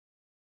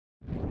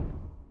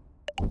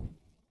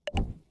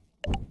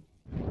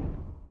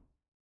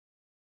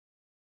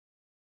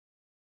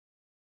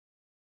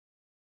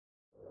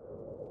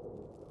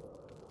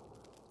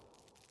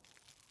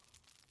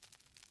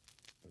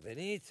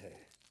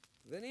Venite,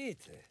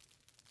 venite.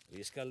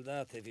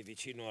 Riscaldatevi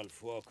vicino al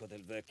fuoco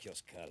del vecchio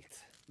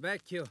Scalt.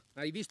 Vecchio,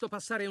 hai visto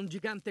passare un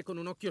gigante con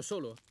un occhio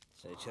solo?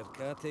 Se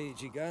cercate i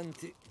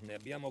giganti, ne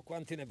abbiamo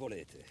quanti ne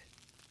volete.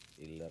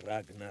 Il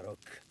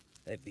Ragnarok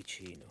è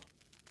vicino.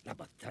 La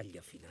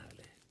battaglia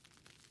finale.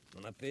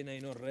 Non appena i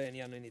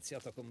norreni hanno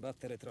iniziato a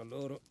combattere tra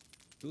loro,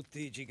 tutti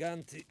i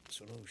giganti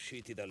sono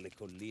usciti dalle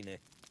colline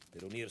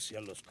per unirsi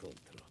allo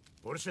scontro.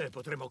 Forse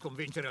potremo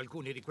convincere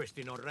alcuni di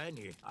questi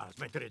norreni a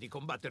smettere di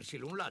combattersi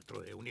l'un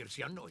l'altro e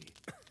unirsi a noi.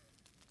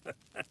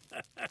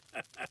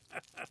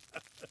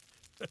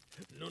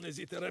 Non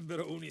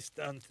esiterebbero un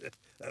istante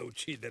a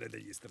uccidere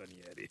degli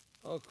stranieri.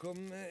 Ho con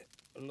me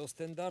lo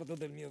stendardo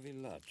del mio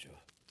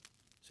villaggio.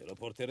 Se lo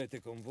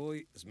porterete con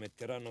voi,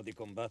 smetteranno di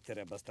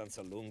combattere abbastanza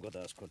a lungo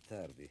da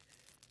ascoltarvi.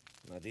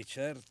 Ma di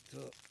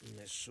certo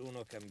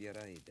nessuno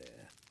cambierà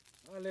idea.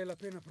 Vale la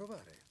pena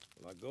provare.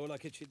 La gola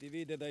che ci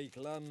divide dai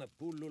clan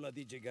pullula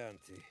di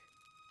giganti.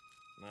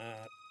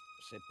 Ma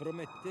se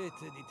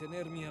promettete di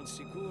tenermi al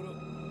sicuro,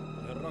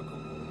 verrò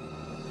con voi.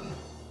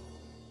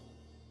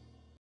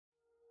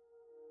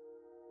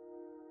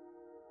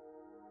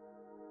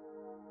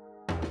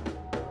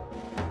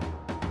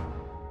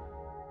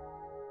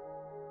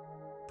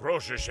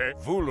 Prošeše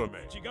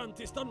Vulome. I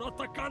giganti stanno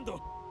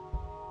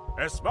attaccando!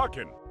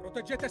 Esvaken.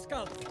 Proteggete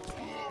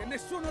Scalt, che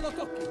nessuno lo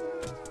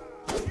tocchi.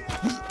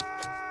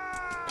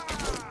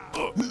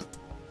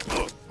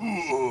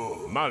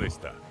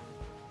 Malista.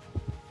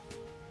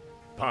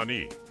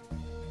 Pani.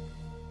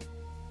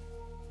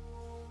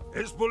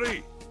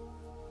 Esboli.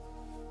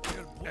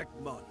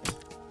 Ekman.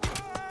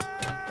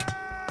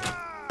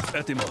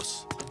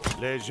 Etimos.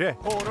 Leže.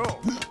 Oro!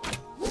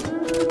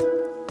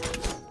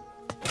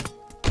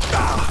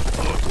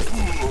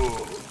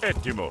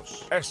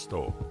 Etimos.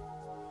 Esto.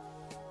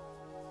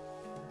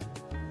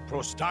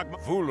 Prostagma.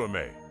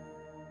 Vulome.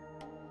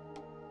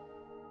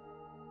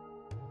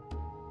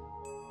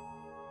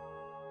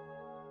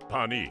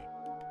 Pani.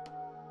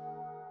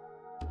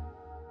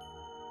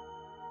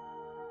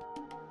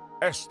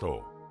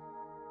 Esto.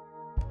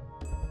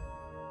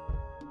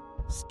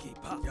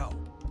 Skipa. Yao.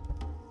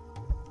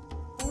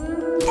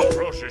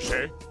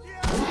 Prošeše.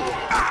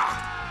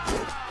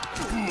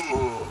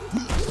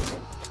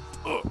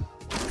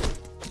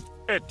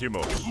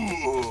 Etimos.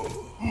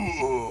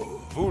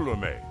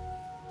 Vulome.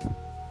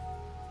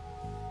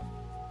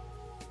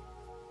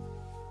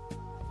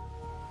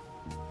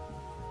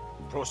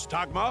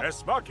 Prostagma.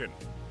 Esvaken.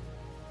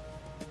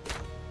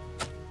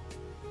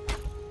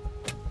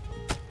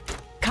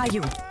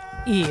 Kaju.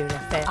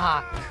 Irfe.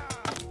 Ak.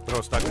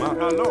 Prostagma.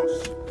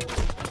 Alos.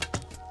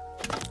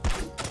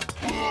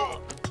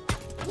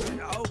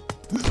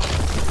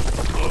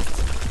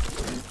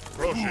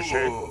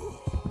 Prošeše.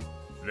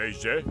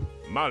 Leže.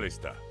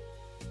 Malista.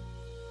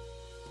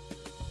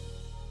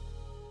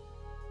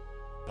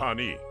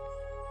 Pani.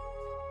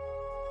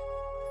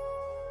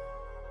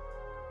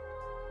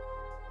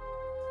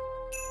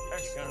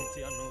 I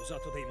giganti hanno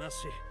usato dei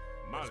massi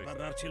per Malista.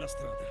 sbarrarci la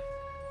strada.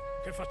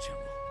 Che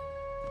facciamo?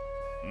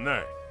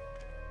 Ne.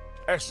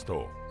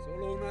 Esto.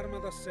 Solo un'arma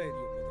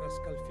d'assedio potrà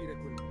scalfire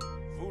quel muro.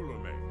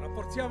 Vulome.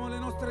 Rafforziamo le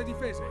nostre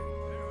difese.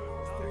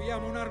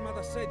 Costruiamo un'arma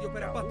d'assedio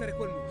per abbattere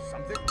quel muro.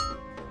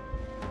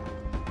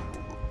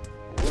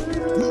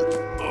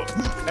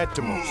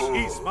 Etimos.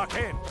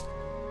 Ismaken.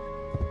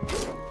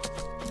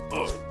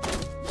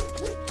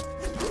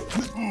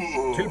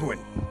 Tilbúin.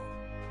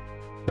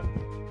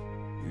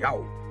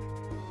 Yao.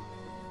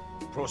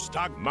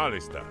 Prostagma.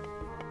 Malista.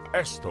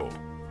 Esto.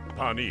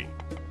 Pani.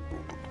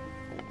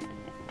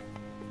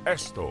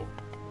 Esto.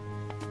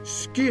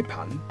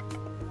 Skipan.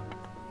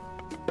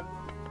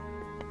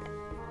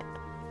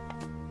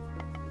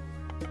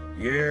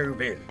 Ég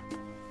vil.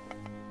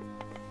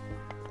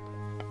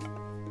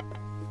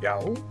 Já.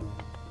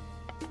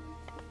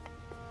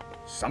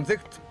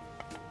 Samþykkt.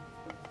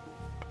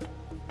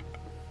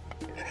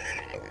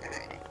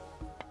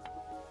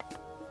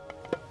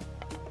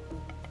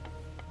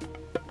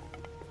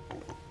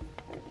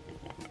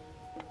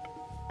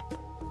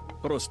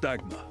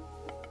 Prostagma.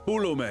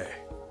 Ulome.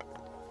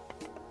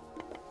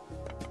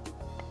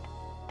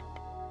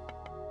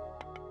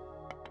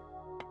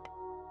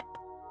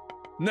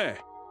 Ne.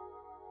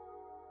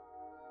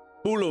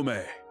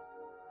 Ulome.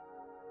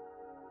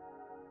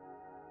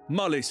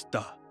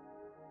 Malista.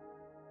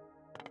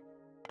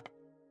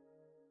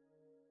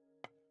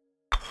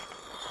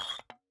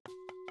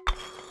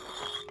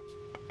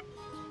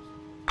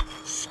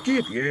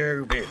 Skip.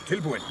 Ég vil.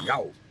 Tilbúin. Já.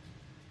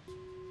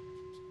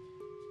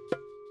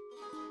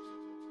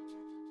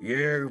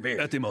 Ég vil.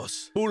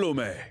 Etimos.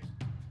 Ulome.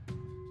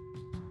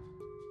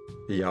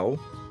 Já.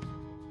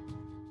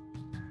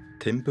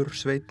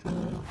 Timbursveinn.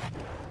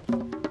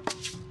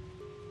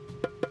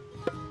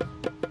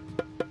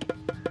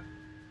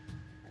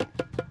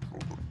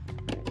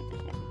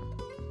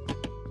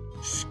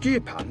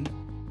 Skipan.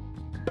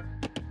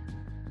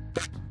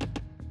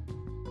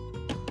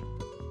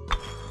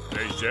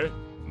 Leže.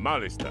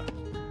 Malista.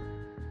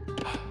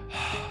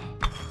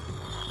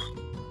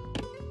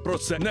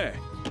 Ne.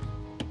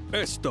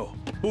 Esto.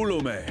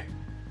 Pulume.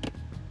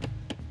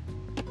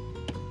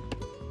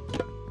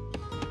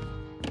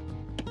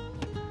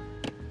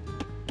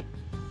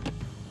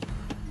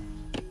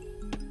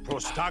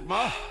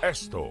 Prostagma.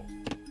 Esto.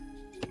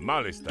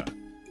 Malista.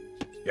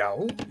 Já,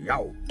 já.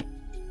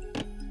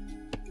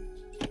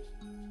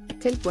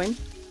 Tilbúin.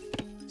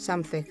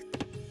 Samþykkt.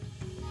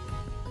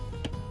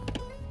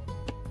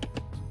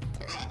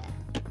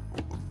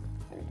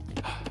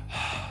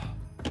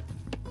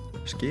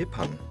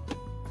 Skipan.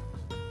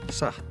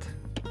 Satt.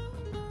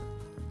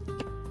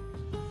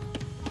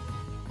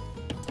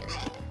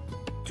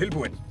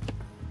 Tilbúin.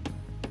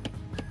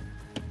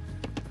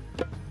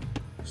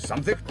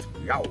 Samþykkt,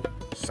 já.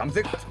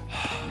 Samþykkt,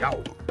 já.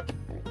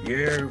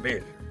 Ég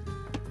vil.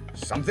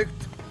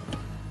 Samþykkt.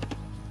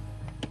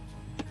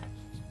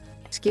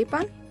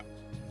 Skipan.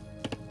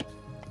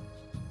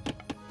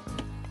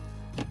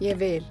 Ég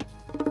vil.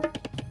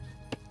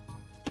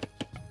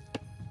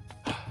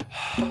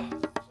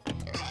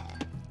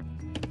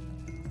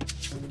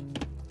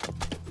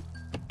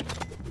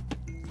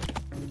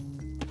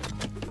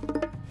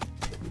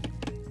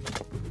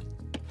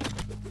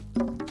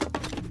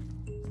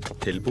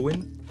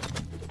 Tilbúin.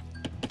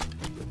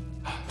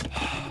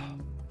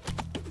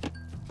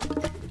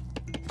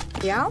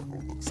 Já,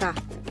 satt.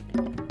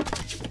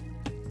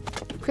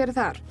 Hver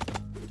þar?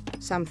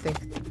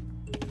 Samþykkt.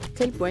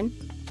 Tilbúin.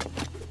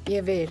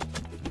 Ég vil.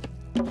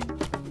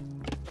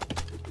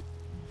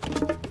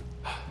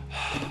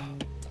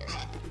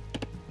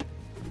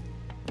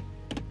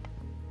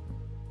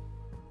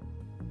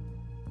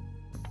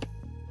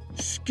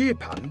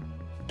 Skipan.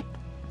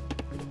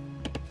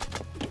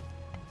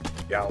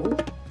 Já.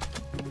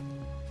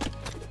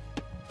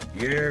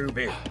 Ég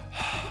vil.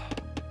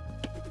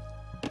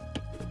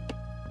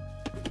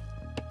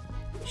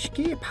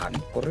 Skipan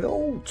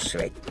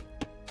grjótsveinn.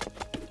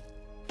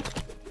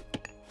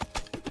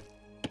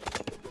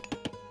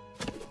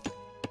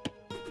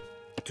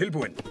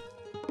 Tilbúin.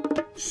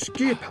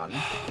 Skipan.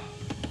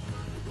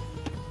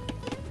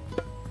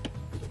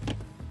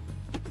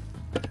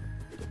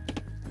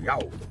 Já.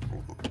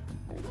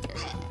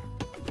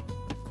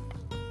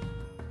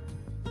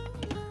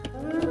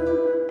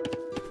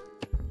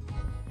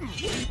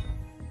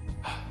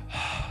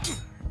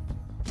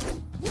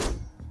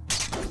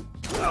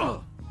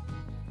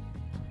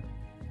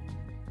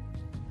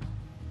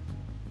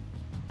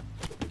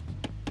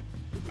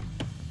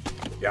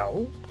 Já.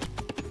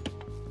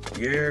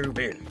 Ég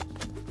vil.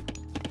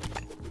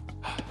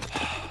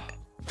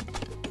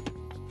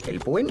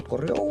 Tilbúin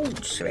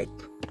grjótsveinn.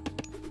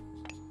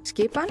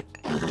 Skipan.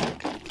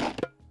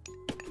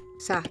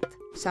 Satt.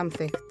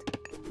 Samþykkt.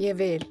 Ég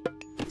vil.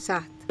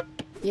 Satt.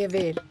 Ég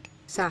vil.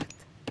 Satt.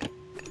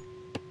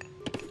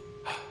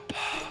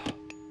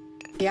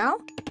 Já.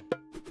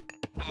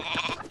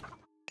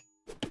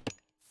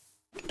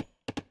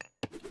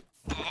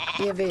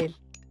 Ég vil.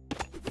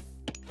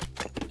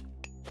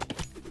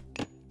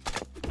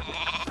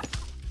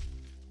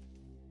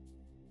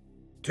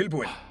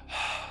 Tilbúin.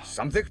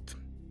 Samþykkt.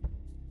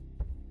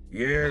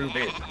 Ég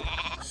vil.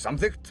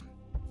 Samþykkt.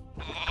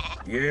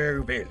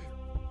 Ég vil.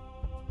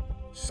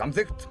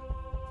 Samþykkt.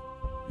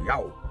 Já.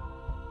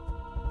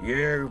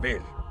 Ég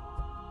vil.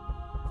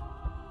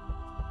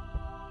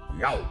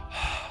 Já.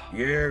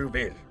 Ég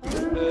vil.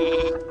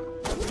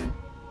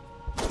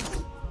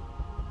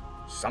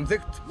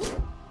 Samþykkt.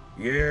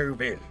 Ég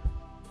vil.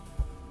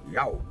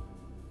 Já.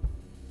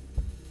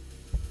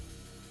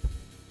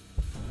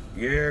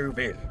 Ég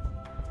vil.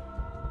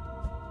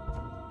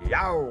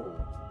 Já.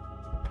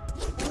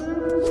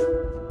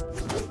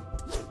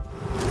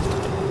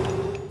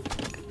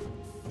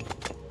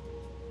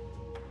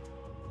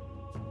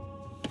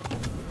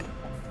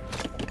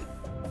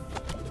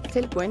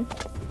 Tilbúin.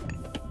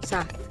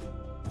 Satt.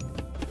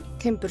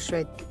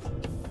 Timbursveinn.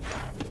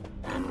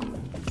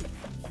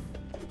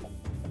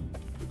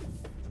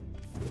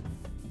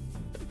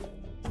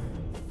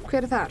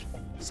 Hver þar?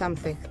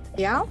 Samþykkt.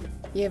 Já,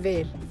 ég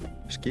vil.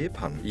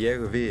 Skipan.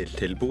 Ég vil.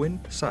 Tilbúin.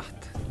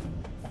 Satt.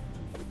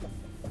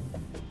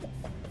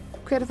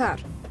 Hver þar?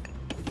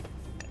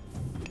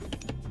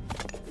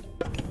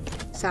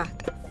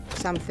 Satt.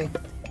 Samþykkt.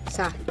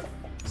 Satt.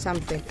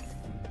 Samþykkt.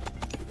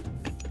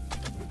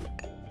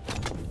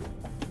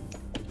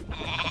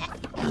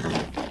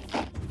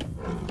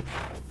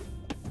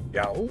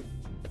 Já.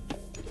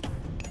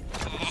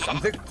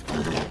 Samþykkt.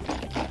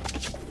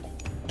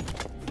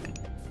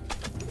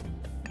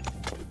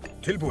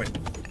 Tilbúin.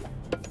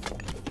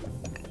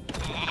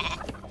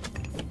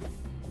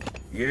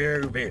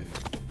 Ég vil.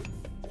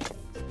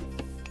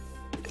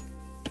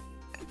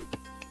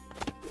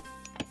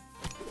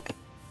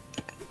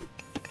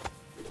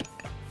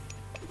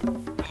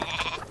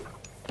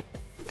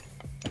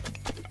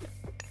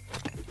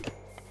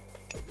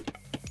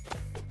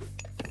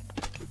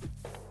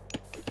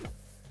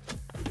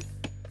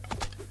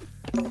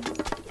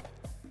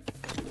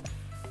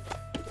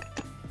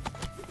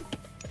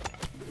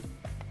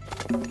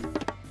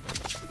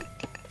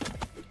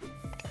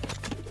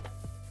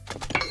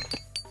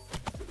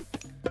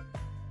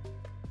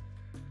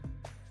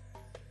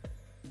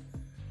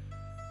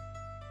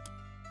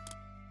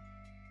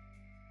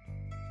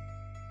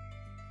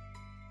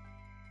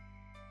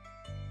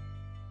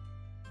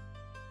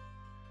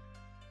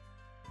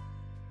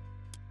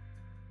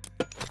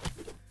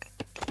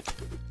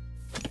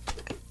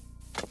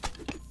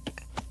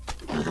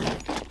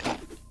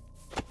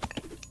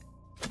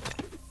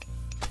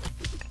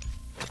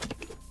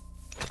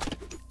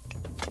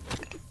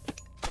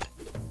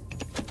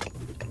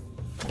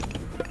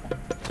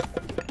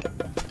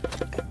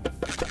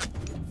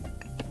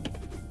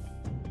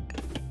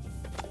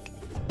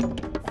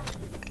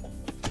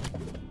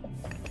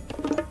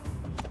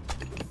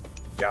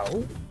 Já.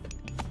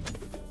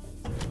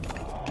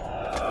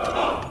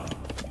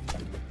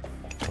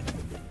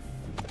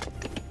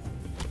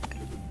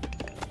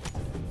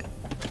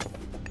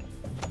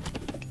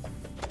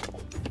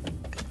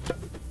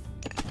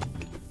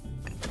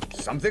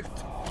 Samþykkt.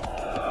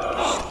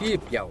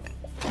 Skip, já.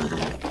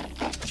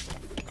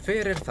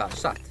 Hver það?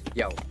 Satt,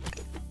 já.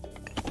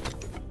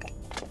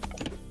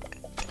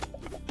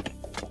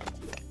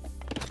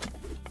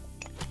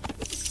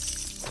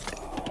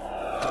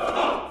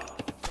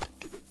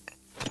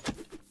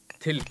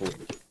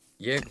 Tilbúin.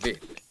 Ég vil.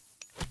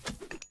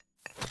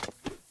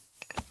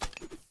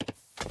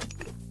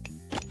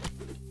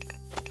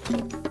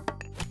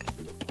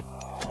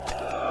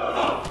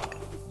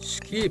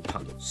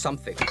 Skipan.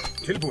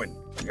 Samþykkt. Tilbúin.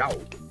 Já.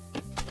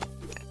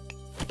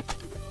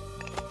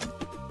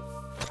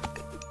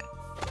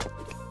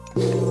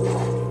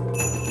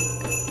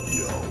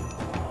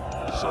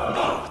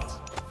 Samþykkt.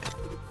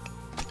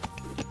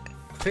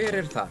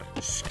 Hver þar?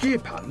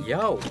 Skipan.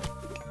 Já.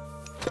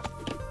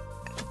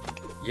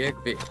 Ég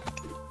vil.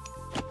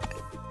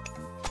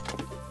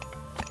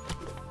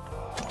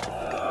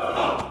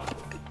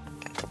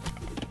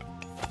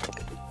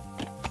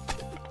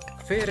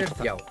 Hver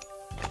það? Já.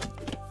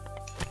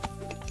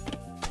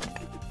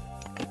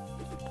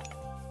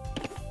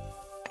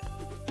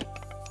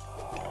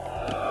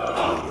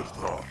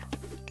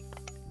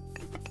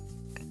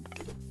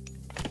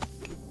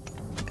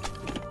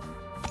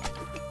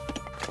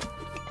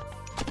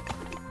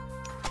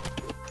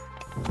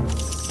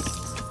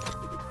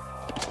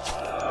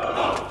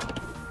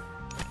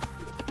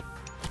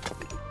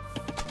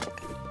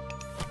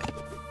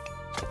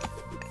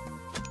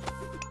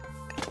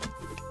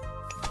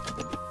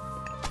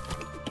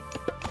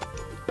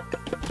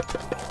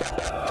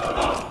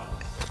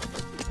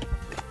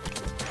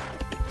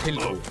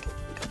 Tilbúin.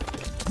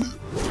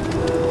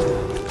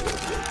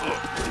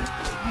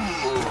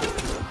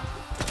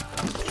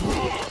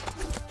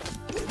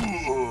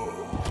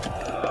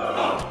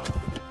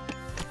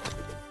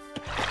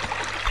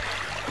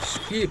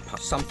 Skipa.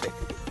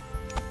 Samþykkt.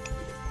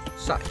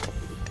 Satt.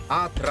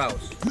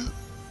 Atrás.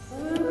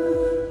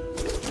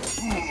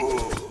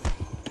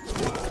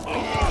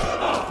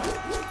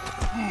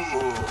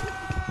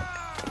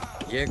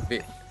 Ég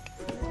vil.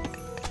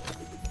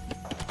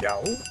 Já.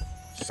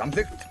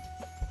 Samþykkt.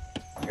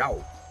 Já.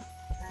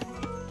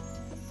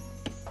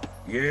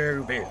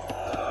 Ég vil.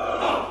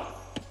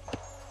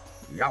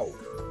 Já.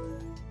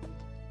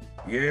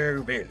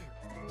 Ég vil.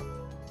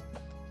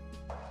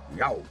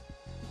 Já.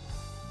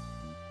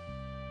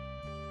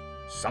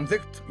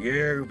 Samþykkt.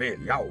 Ég vil.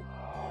 Já.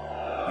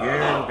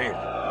 Ég vil.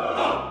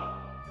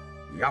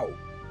 Já.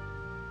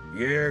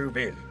 Ég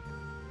vil.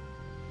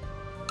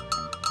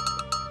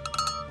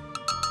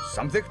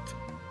 Samþykkt.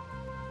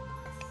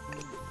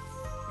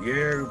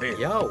 Ég vil.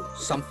 Já.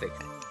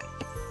 Samþykkt.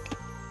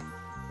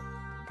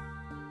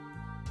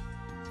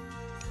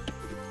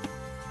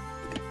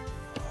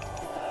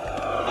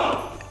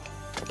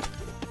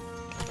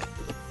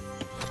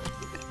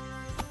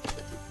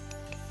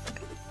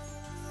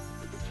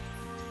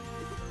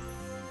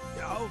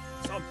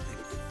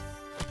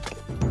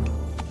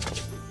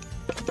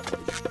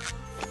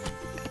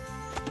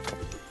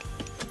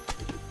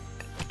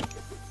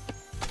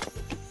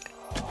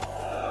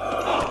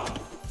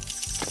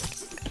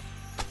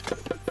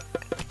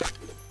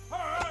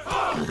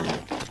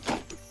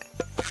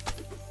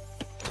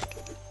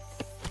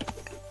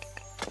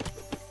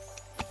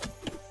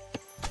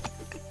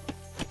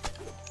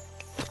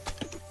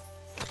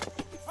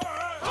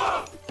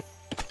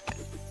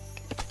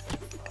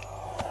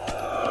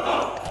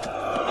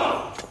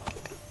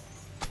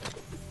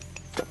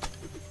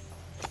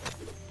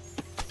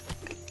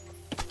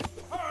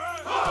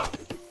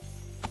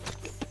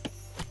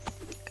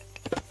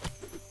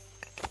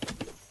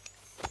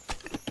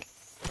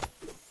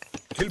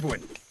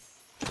 Tilbúin.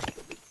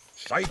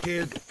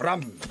 Sækið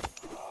fram.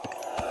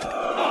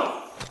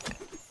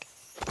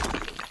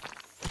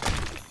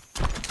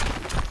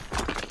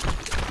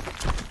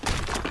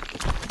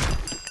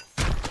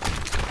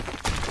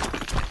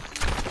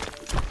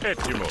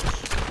 Ettimos.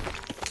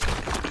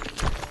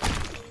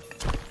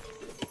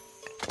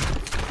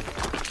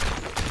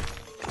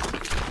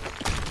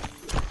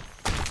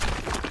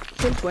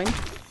 Tilbúin.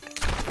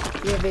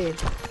 Ég vil.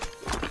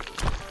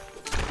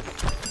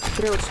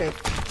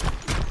 Grjótsveit.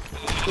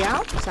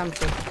 Já,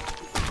 samþykkt.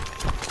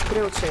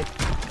 Grjótsveit.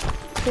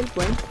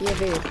 Tilbúin. Ég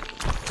vil.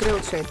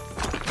 Grjótsveit.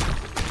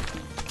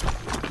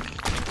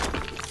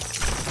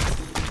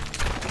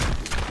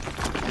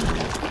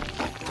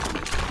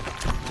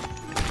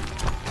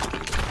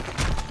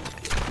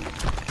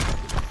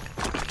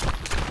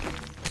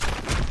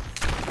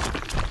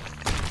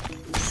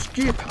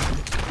 Skipan.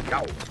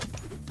 Já.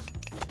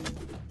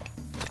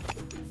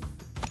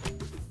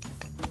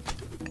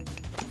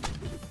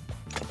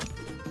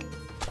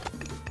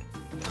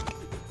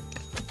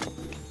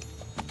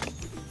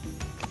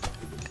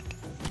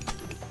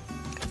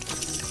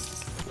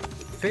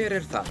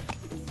 Hver það?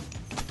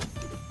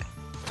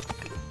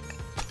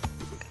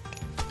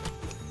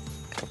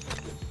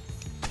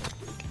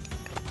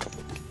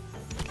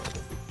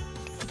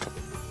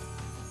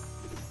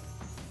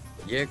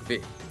 Ég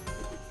vil.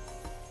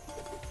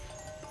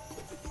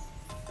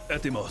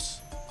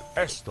 Etimos.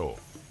 Esto.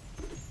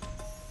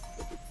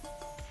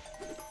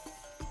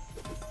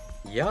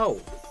 Já.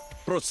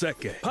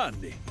 Prosecche.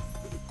 Panni.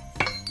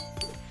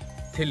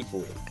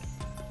 Tilbúin.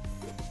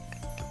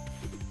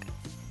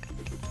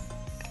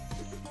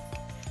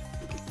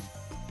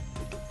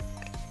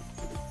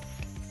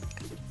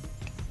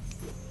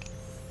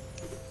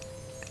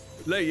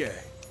 Leie.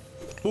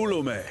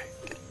 Pulume.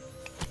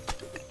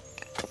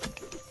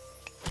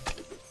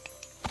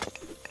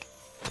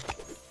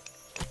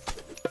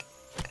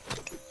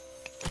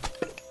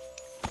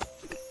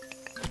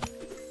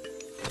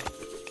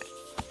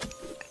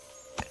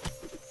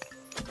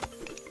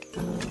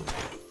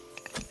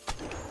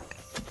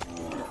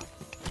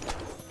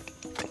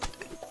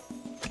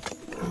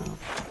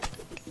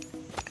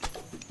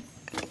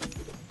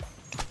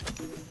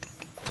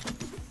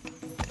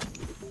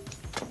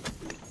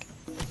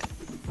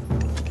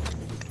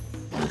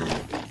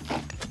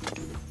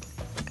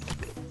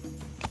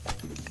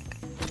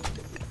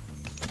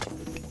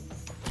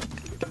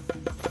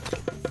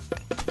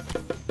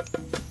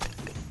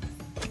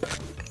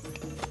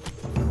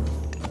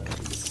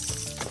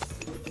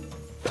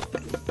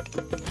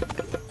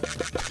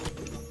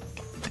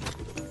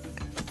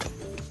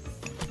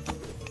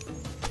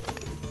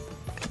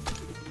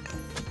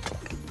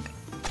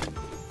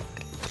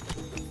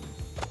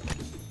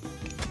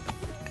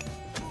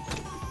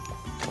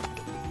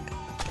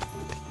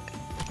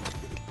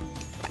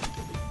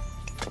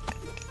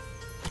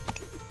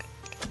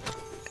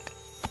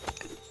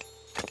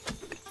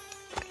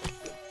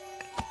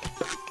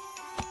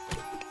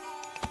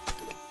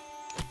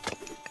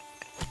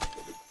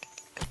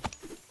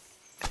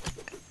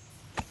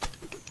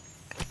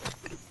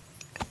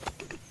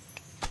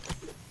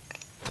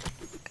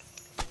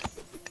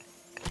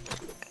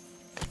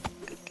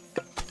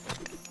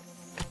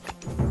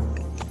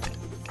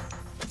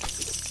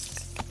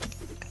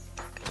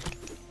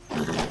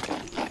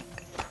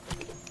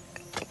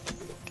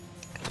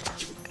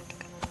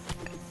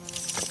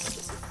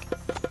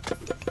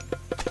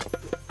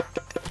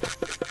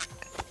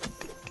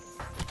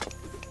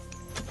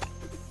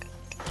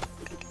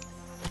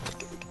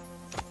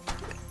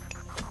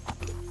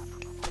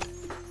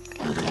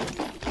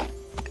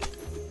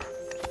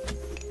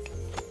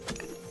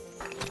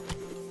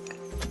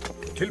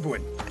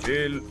 Tilbúin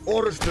til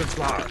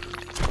orrustuslag.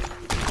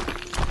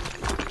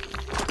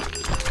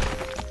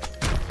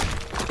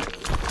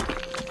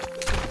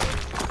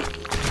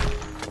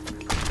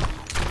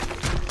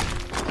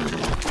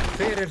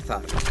 Hver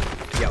þar?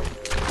 Já.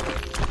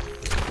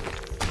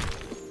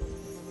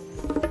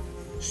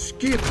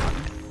 Skipan.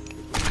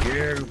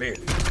 Ég vil.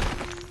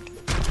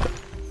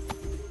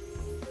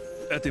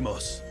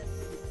 Etimos.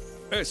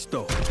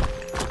 Esto.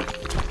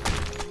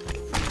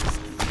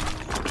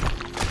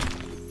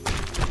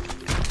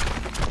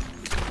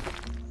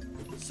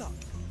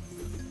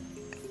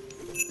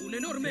 Un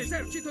enorme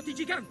esercito di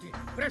giganti!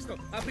 Presto,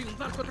 apri un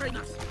varco tra i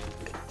massi!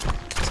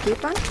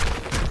 Skipan?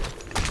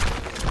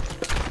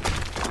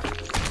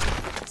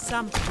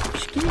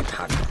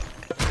 Skipan.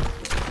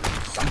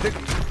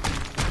 Samþykkt.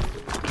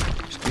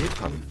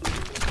 Skipan.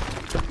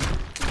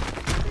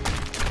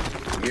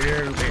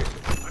 Ég vil.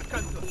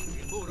 Accanto,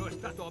 il muro è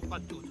stato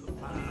abbattuto,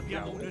 ma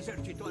abbiamo un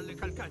esercito alle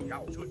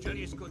calcagna.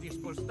 Suggerisco di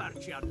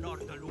spostarci a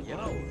nord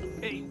lungo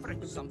e in fretta.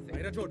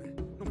 Hai ragione,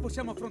 non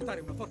possiamo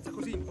affrontare una forza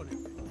così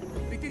imponente.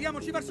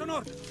 Ritiriamoci verso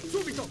nord,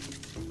 subito!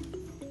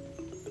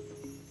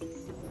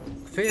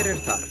 Hver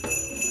þar?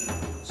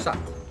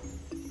 Satt.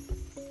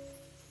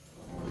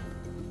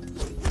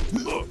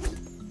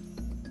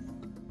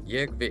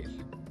 Ég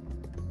vil.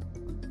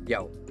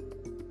 Já.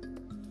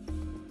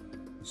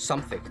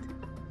 Samþykkt.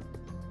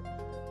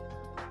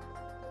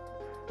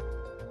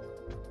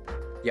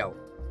 Já.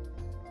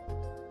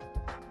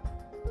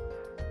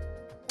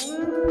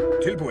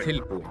 Tilbúin.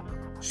 Tilbúin.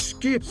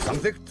 Skip.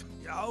 Samþykkt.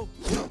 Já.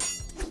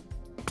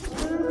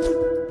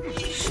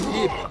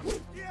 Skipan.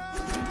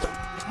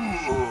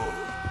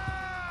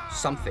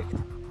 Samþykkt.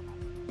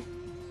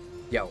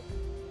 Já.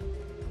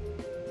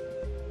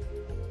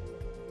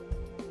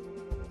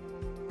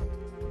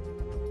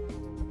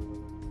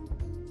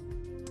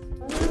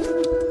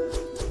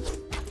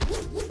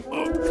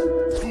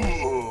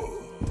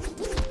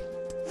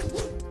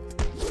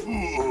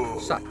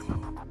 Satt.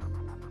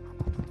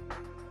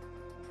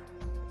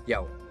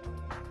 Já.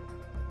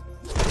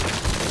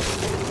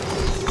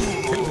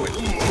 Tilbúin.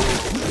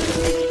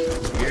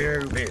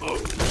 Ég vil.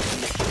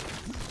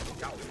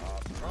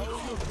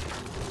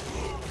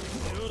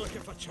 E ora che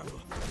facciamo?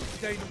 I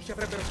dei non ci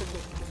avrebbero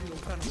condotto così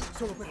lontano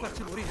solo per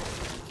farci morire.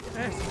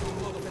 È solo un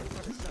modo per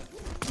attraversare.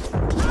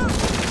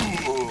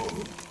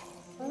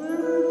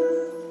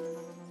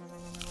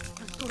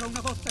 Ancora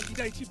una volta gli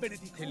dei ci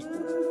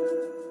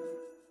benedicano.